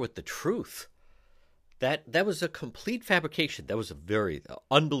we start with the truth? That was a complete fabrication. That was a very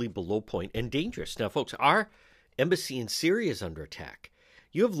unbelievable low point and dangerous. Now, folks, our embassy in Syria is under attack.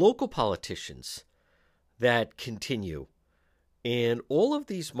 You have local politicians that continue. And all of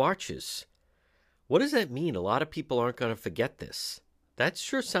these marches, what does that mean? A lot of people aren't going to forget this. That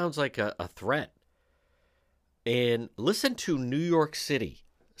sure sounds like a threat. And listen to New York City.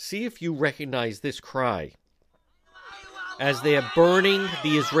 See if you recognize this cry as they are burning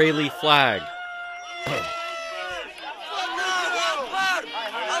the Israeli flag.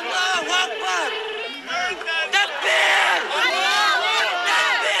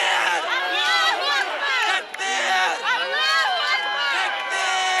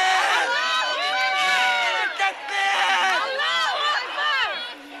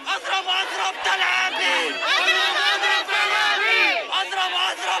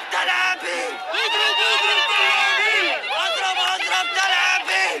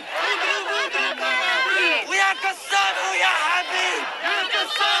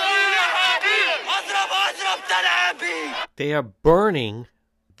 They are burning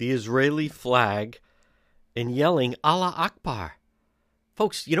the Israeli flag and yelling Allah Akbar.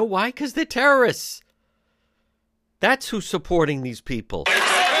 Folks, you know why? Because they're terrorists. That's who's supporting these people.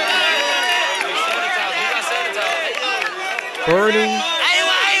 Burning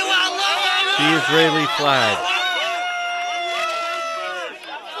the Israeli flag.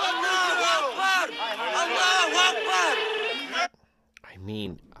 I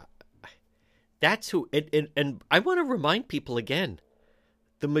mean, that's who, and I want to remind people again,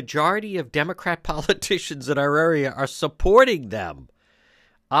 the majority of Democrat politicians in our area are supporting them.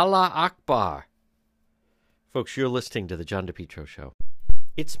 Allah Akbar. Folks, you're listening to the John DePietro Show.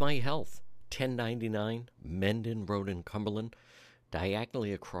 It's My Health, 1099 Mendon Road in Cumberland,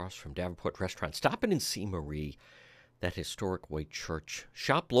 diagonally across from Davenport Restaurant. Stop in and see Marie, that historic white church.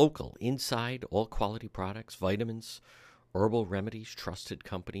 Shop local, inside, all quality products, vitamins, herbal remedies, trusted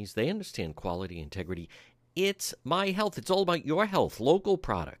companies. They understand quality, integrity. It's My Health. It's all about your health. Local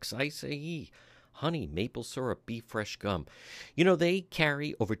products, acai, honey, maple syrup, beef fresh gum. You know, they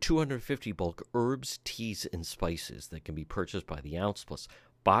carry over 250 bulk herbs, teas, and spices that can be purchased by the ounce, plus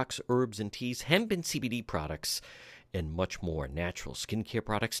box herbs and teas, hemp and CBD products, and much more. Natural skincare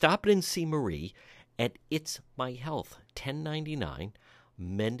products. Stop in and see Marie at It's My Health, 1099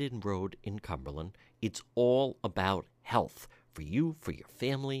 Mendon Road in Cumberland. It's all about health for you, for your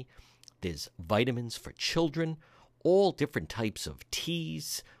family. There's vitamins for children, all different types of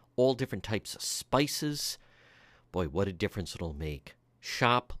teas, all different types of spices. Boy, what a difference it'll make.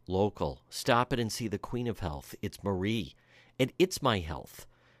 Shop local. Stop it and see the Queen of Health. It's Marie. And It's My Health,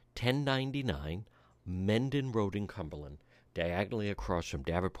 1099 Mendon Road in Cumberland, diagonally across from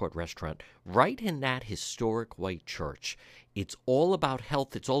Davenport Restaurant, right in that historic white church. It's all about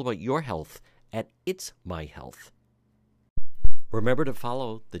health. It's all about your health at It's My Health. Remember to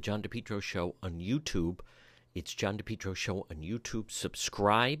follow the John DePietro Show on YouTube. It's John DePietro Show on YouTube.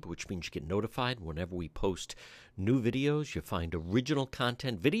 Subscribe, which means you get notified whenever we post new videos. You find original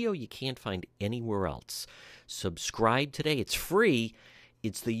content, video you can't find anywhere else. Subscribe today. It's free.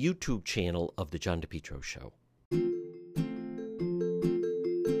 It's the YouTube channel of the John DePietro Show.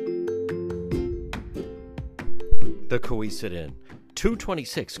 The Coesit Inn,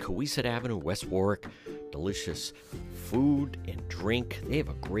 226 Coesit Avenue, West Warwick. Delicious food and drink. They have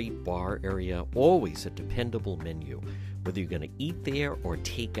a great bar area, always a dependable menu. Whether you're going to eat there or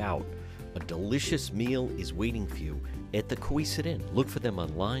take out, a delicious meal is waiting for you at the Coesit Inn. Look for them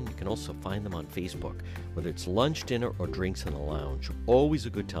online. You can also find them on Facebook. Whether it's lunch, dinner, or drinks in the lounge, always a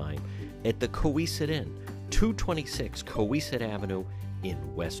good time at the Coesit Inn, 226 Coesit Avenue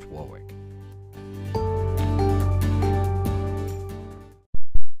in West Warwick.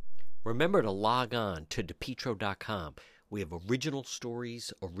 Remember to log on to DePietro.com. We have original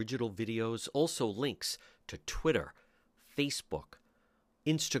stories, original videos, also links to Twitter, Facebook,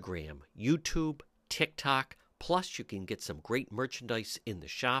 Instagram, YouTube, TikTok. Plus, you can get some great merchandise in the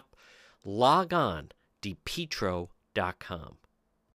shop. Log on, DePietro.com.